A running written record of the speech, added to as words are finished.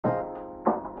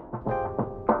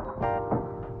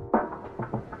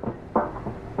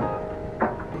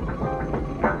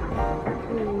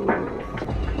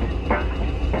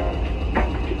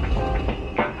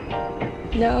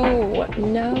No,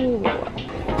 no.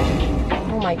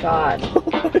 Oh my god.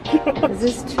 Oh my god.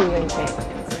 This is too intense.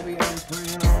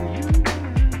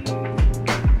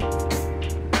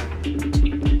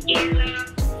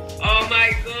 Oh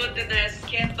my goodness,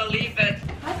 can't believe it.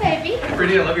 Hi, baby.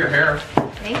 Pretty, I love your hair.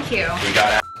 Thank you. We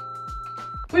got.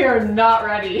 We are not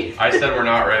ready. I said we're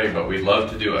not ready, but we'd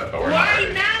love to do it, but we're not Why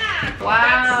ready. not?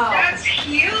 Wow. That's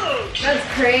huge. That's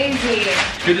crazy.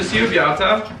 Good to see you,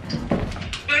 Beata.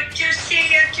 Good to see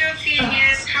you too,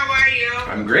 Phineas. How are you?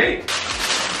 I'm great.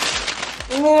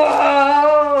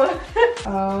 Whoa.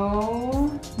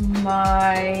 Oh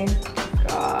my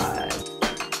god.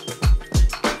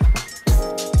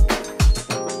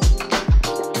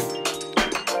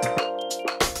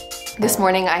 This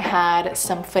morning I had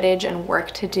some footage and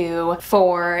work to do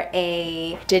for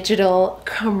a digital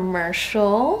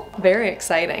commercial. Very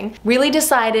exciting. Really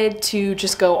decided to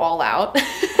just go all out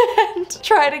and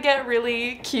try to get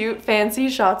really cute, fancy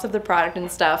shots of the product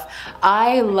and stuff.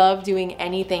 I love doing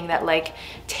anything that like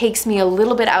takes me a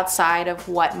little bit outside of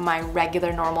what my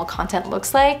regular normal content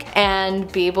looks like and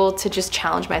be able to just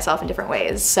challenge myself in different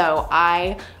ways. So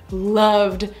I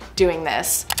loved doing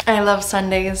this. I love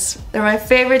Sundays. They're my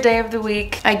favorite day of the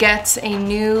week. I get a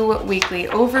new weekly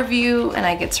overview and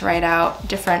I get to write out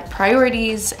different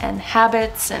priorities and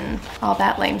habits and all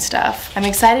that lame stuff. I'm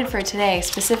excited for today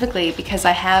specifically because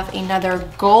I have another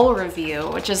goal review,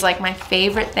 which is like my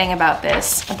favorite thing about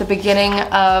this. At the beginning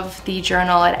of the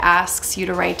journal, it asks you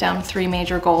to write down 3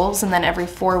 major goals, and then every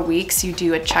 4 weeks you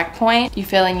do a checkpoint. You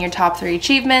fill in your top 3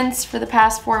 achievements for the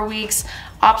past 4 weeks,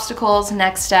 obstacles,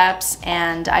 next steps,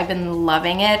 and I've been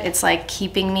loving it. It's like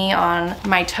keeping me on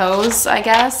my toes, I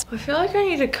guess. I feel like I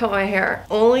need to cut my hair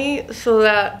only so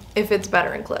that it fits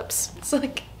better in clips. It's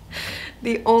like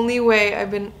the only way I've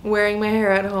been wearing my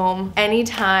hair at home.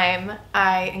 Anytime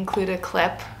I include a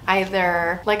clip,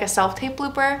 either like a self-tape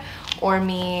blooper or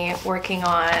me working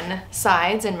on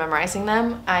sides and memorizing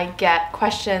them, I get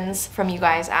questions from you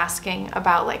guys asking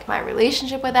about like my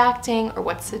relationship with acting or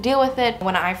what's the deal with it.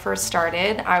 When I first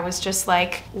started, I was just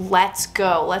like, let's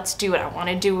go, let's do it. I want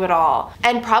to do it all.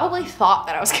 And probably thought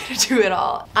that I was gonna do it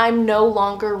all. I'm no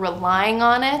longer relying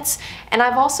on it. And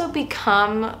I've also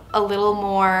become a little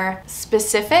more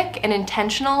specific and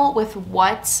intentional with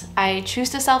what I choose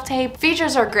to self-tape.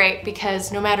 Features are great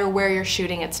because no matter where you're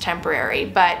shooting, it's temporary.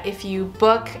 But if you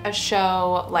book a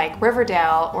show like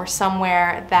Riverdale or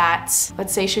somewhere that,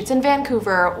 let's say, shoots in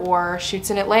Vancouver or shoots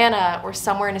in Atlanta or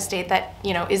somewhere in a state that,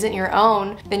 you know, isn't your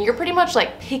own, then you're pretty much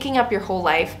like picking up your whole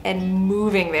life and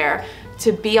moving there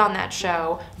to be on that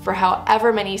show for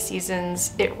however many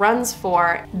seasons it runs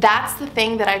for. That's the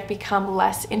thing that I've become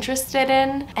less interested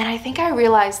in. And I think I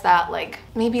realized that like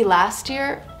maybe last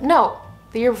year, no,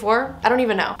 the year before, I don't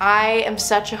even know. I am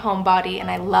such a homebody and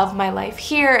I love my life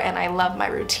here and I love my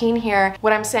routine here.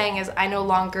 What I'm saying is I no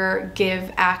longer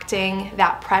give acting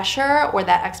that pressure or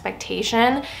that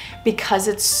expectation because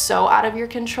it's so out of your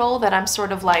control that I'm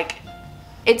sort of like,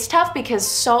 it's tough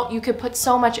because you could put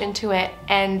so much into it,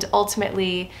 and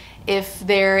ultimately if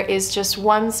there is just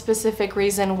one specific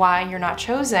reason why you're not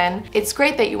chosen, it's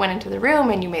great that you went into the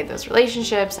room and you made those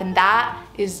relationships, and that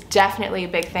is definitely a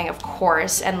big thing, of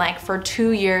course. And like for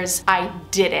 2 years I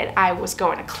did it. I was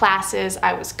going to classes,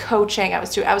 I was coaching, I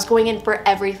was going in for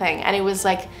everything, and it was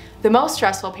like the most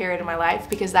stressful period of my life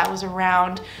because that was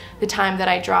around the time that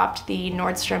I dropped the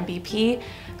Nordstrom BP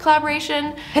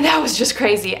collaboration, and that was just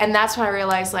crazy. And that's when I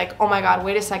realized like, oh my god,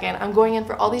 wait a second, I'm going in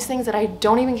for all these things that I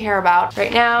don't even care about.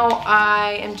 Right now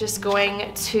I am just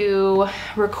going to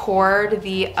record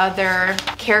the other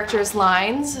characters'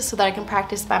 lines so that I can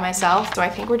practice by myself. So I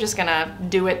think we're just gonna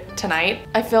do it tonight.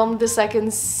 I filmed the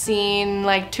second scene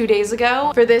like 2 days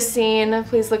ago. For this scene,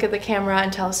 please look at the camera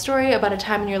and tell a story about a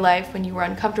time in your life when you were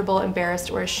uncomfortable,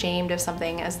 embarrassed, or ashamed of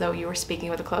something as though you were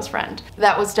speaking with a close friend.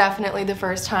 That was definitely the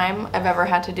first time I've ever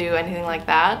had to do anything like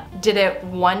that. Did it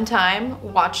one time,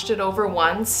 watched it over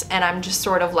once, and I'm just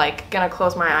sort of like gonna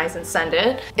close my eyes and send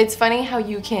it. It's funny how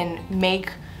you can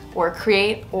make or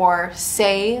create or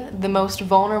say the most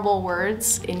vulnerable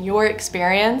words in your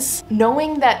experience,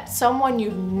 knowing that someone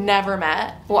you've never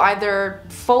met will either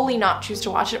fully not choose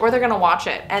to watch it or they're gonna watch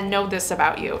it and know this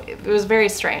about you. It was very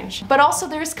strange, but also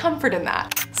there's comfort in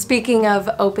that. Speaking of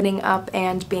opening up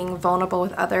and being vulnerable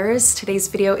with others, today's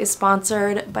video is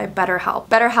sponsored by BetterHelp.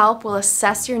 BetterHelp will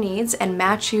assess your needs and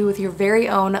match you with your very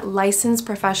own licensed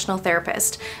professional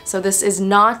therapist. So this is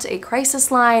not a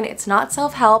crisis line, it's not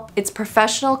self-help, it's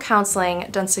professional counseling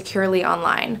done securely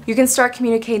online. You can start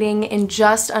communicating in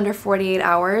just under 48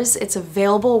 hours. It's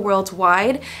available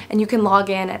worldwide, and you can log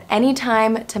in at any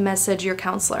time to message your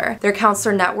counselor. Their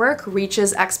counselor network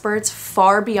reaches experts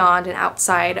far beyond and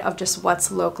outside of just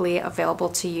what's locally available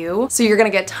to you. So you're gonna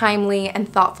get timely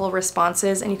and thoughtful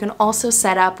responses, and you can also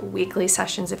set up weekly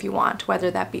sessions if you want,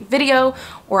 whether that be video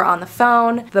or on the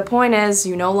phone. The point is,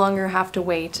 you no longer have to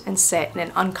wait and sit in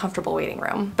an uncomfortable waiting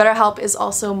room. BetterHelp is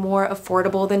also more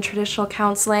affordable than traditional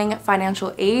counseling.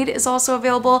 Financial aid is also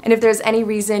available, and if there's any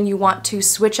reason you want to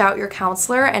switch out your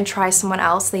counselor and try someone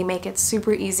else, they make it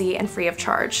super easy and free of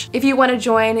charge. If you want to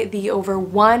join the over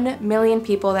 1 million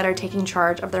people that are taking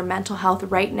charge of their mental health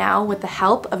right now with the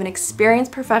help of an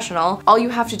experienced professional, all you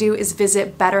have to do is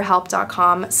visit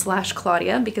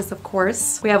betterhelp.com/Claudia, because of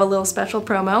course we have a little special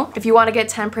promo. If you want to get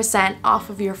 10% off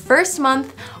of your first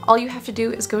month, all you have to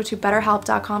do is go to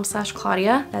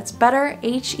betterhelp.com/Claudia. That's better,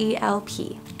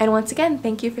 H-E-L-P. And once again,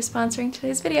 thank you for sponsoring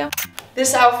today's video.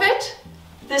 This outfit,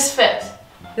 this fit.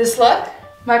 This look,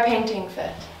 my painting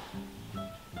fit.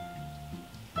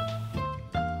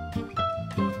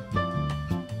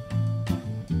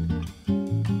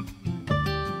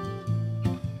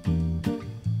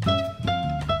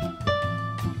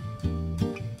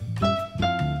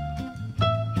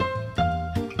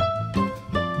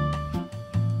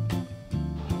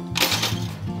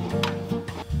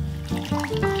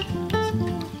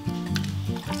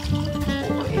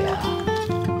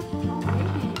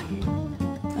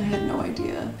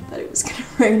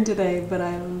 Rain today, but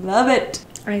I love it.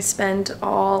 I spent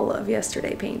all of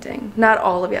yesterday painting. Not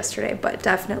all of yesterday, but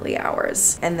definitely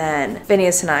hours. And then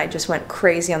Phineas and I just went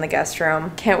crazy on the guest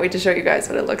room. Can't wait to show you guys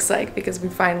what it looks like, because we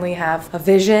finally have a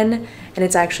vision, and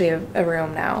it's actually a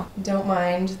room now. Don't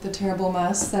mind the terrible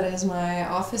mess that is my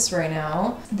office right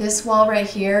now. This wall right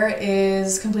here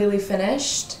is completely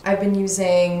finished. I've been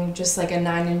using just like a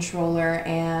 9-inch roller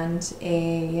and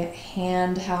a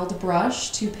handheld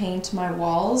brush to paint my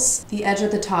walls. The edge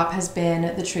at the top has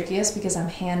been the trickiest because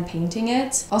I'm hand painting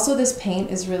it. Also, this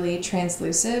paint is really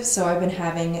translucent, so I've been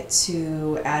having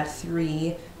to add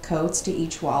 3 coats to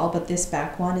each wall, but this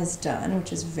back one is done,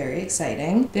 which is very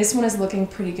exciting. This one is looking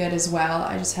pretty good as well.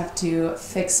 I just have to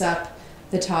fix up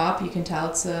the top. You can tell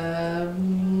it's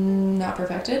not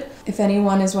perfected. If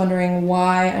anyone is wondering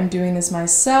why I'm doing this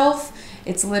myself,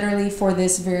 it's literally for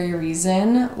this very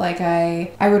reason. Like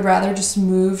I would rather just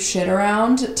move shit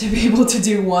around to be able to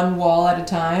do one wall at a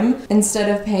time instead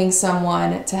of paying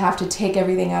someone to have to take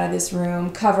everything out of this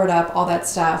room, cover it up, all that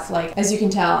stuff. Like, as you can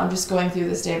tell, I'm just going through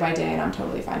this day by day and I'm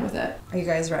totally fine with it. Are you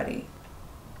guys ready?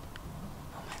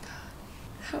 Oh my god.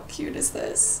 How cute is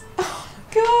this?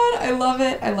 God, I love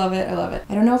it, I love it, I love it.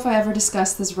 I don't know if I ever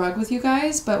discussed this rug with you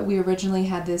guys, but we originally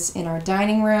had this in our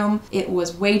dining room. It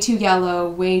was way too yellow,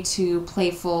 way too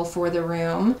playful for the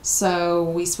room, so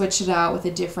we switched it out with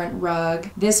a different rug.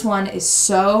 This one is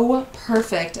so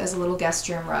perfect as a little guest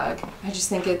room rug. I just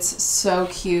think it's so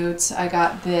cute. I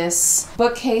got this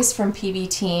bookcase from PB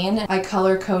Teen. I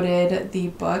color-coded the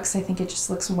books. I think it just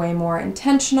looks way more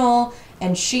intentional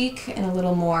and chic and a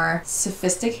little more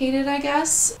sophisticated, I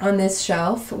guess. On this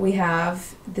shelf, we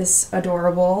have this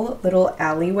adorable little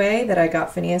alleyway that I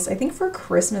got Phineas, I think for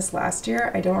Christmas last year.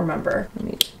 I don't remember. Let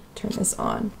me turn this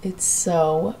on. It's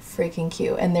so freaking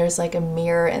cute. And there's like a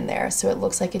mirror in there, so it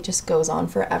looks like it just goes on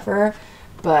forever.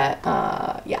 But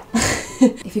yeah.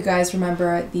 If you guys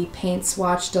remember the paint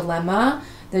swatch dilemma,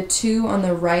 the 2 on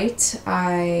the right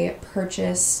I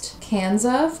purchased cans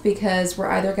of because we're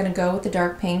either going to go with the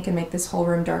dark pink and make this whole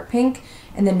room dark pink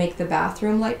and then make the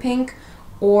bathroom light pink,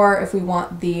 or if we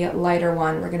want the lighter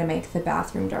one, we're going to make the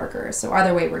bathroom darker. So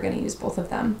either way, we're going to use both of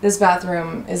them. This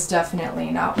bathroom is definitely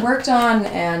not worked on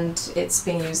and it's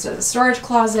being used as a storage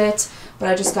closet, but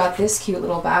I just got this cute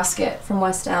little basket from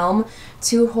West Elm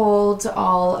to hold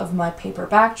all of my paper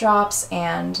backdrops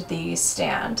and the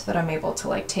stand that I'm able to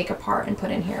like take apart and put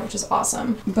in here, which is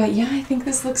awesome. But yeah, I think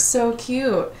this looks so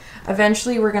cute.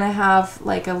 Eventually we're gonna have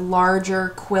like a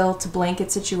larger quilt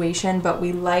blanket situation, but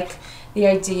we like the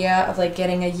idea of like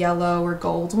getting a yellow or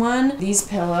gold one. These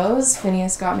pillows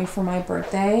Phineas got me for my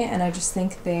birthday, and I just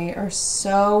think they are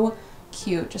so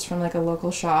cute, just from like a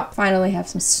local shop. Finally have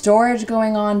some storage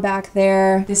going on back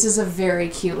there. This is a very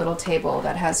cute little table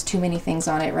that has too many things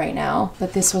on it right now,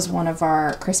 but this was one of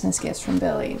our Christmas gifts from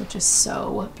Billy, which is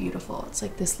so beautiful. It's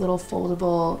like this little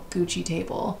foldable Gucci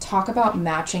table. Talk about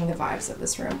matching the vibes of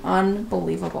this room.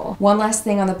 Unbelievable. One last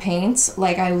thing on the paints,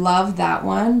 like I love that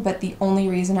one, but the only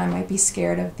reason I might be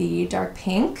scared of the dark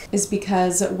pink is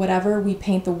because whatever we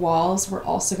paint the walls, we're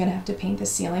also gonna have to paint the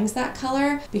ceilings that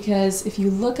color, because if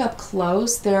you look up close,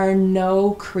 close, there are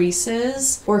no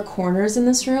creases or corners in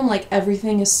this room. Like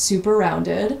everything is super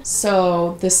rounded.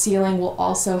 So the ceiling will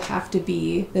also have to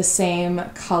be the same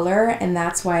color, and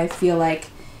that's why I feel like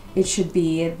it should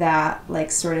be that like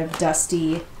sort of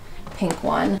dusty pink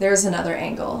one. There's another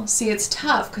angle. See, it's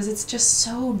tough because it's just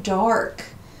so dark,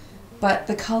 but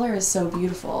the color is so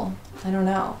beautiful. I don't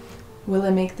know. Will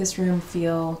it make this room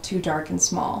feel too dark and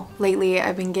small? Lately,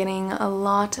 I've been getting a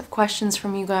lot of questions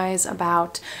from you guys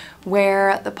about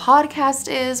where the podcast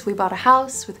is. We bought a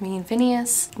house with me and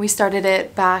Phineas. We started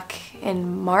it back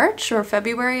in March or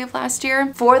February of last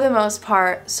year. For the most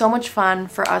part, so much fun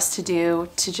for us to do,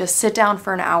 to just sit down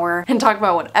for an hour and talk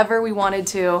about whatever we wanted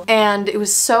to. And it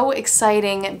was so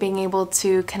exciting being able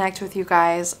to connect with you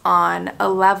guys on a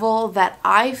level that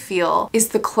I feel is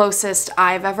the closest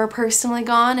I've ever personally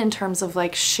gone in terms of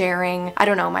like sharing, I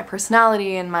don't know, my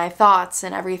personality and my thoughts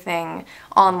and everything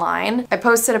online. I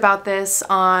posted about this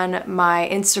on my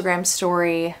Instagram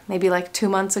story maybe like 2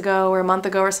 months ago or a month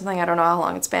ago or something. I don't know how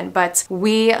long it's been, but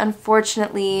we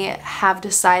unfortunately have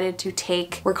decided to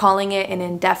take, we're calling it an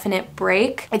indefinite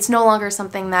break. It's no longer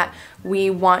something that we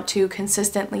want to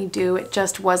consistently do. It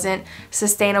just wasn't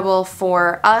sustainable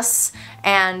for us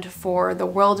and for the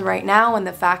world right now, and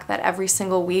the fact that every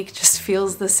single week just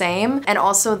feels the same, and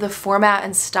also the format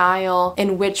and style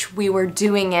in which we were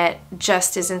doing it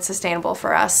just isn't sustainable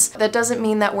for us. That doesn't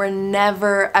mean that we're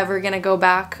never ever gonna go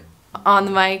back on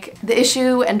the mic. The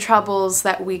issue and troubles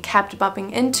that we kept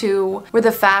bumping into were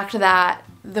the fact that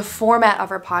the format of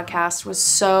our podcast was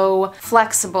so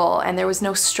flexible and there was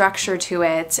no structure to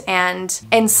it, and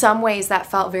in some ways that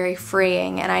felt very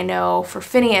freeing. And I know for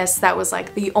Phineas that was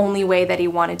like the only way that he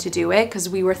wanted to do it, because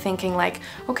we were thinking like,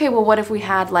 okay, well what if we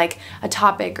had like a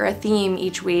topic or a theme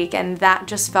each week, and that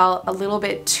just felt a little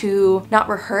bit too, not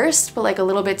rehearsed, but like a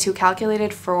little bit too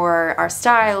calculated for our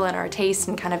style and our taste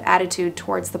and kind of attitude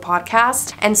towards the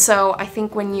podcast. And so I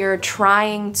think when you're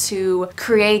trying to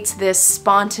create this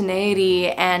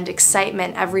spontaneity and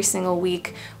excitement every single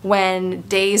week when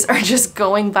days are just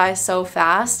going by so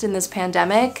fast in this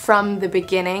pandemic, from the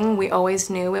beginning we always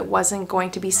knew it wasn't going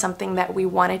to be something that we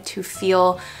wanted to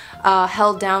feel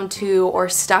held down to or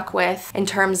stuck with in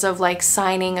terms of like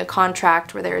signing a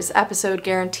contract where there's episode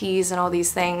guarantees and all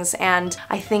these things. And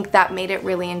I think that made it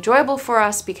really enjoyable for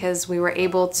us because we were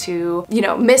able to, you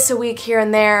know, miss a week here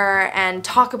and there and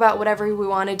talk about whatever we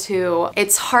wanted to.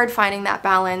 It's hard finding that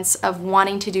balance of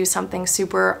wanting to do something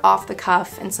super off the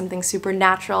cuff and something super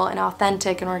natural and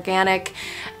authentic and organic,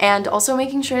 and also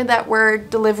making sure that we're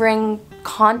delivering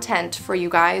content for you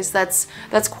guys that's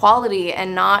quality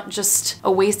and not just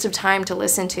a waste of time to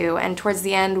listen to. And towards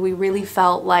the end, we really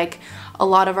felt like a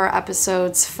lot of our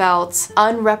episodes felt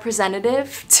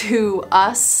unrepresentative to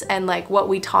us and like what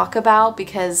we talk about,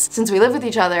 because since we live with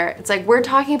each other, it's like we're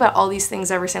talking about all these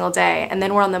things every single day, and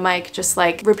then we're on the mic just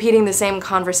like repeating the same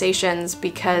conversations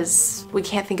because we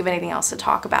can't think of anything else to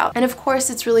talk about. And of course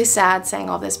it's really sad saying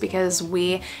all this because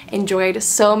we enjoyed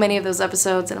so many of those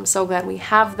episodes, and I'm so glad we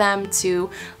have them to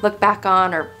look back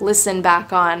on or listen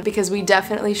back on, because we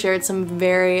definitely shared some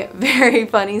very, very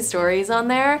funny stories on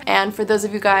there. And for those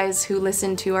of you guys who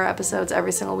listen to our episodes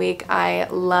every single week, I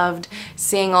loved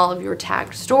seeing all of your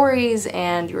tagged stories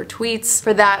and your tweets.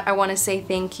 For that, I want to say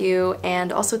thank you,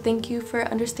 and also thank you for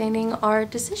understanding our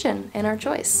decision and our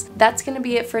choice. That's gonna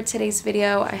be it for today's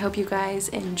video. I hope you guys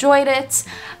enjoyed it.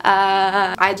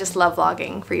 I just love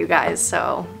vlogging for you guys,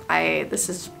 so this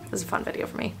is a fun video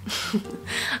for me.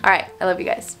 All right, I love you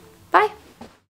guys. Bye.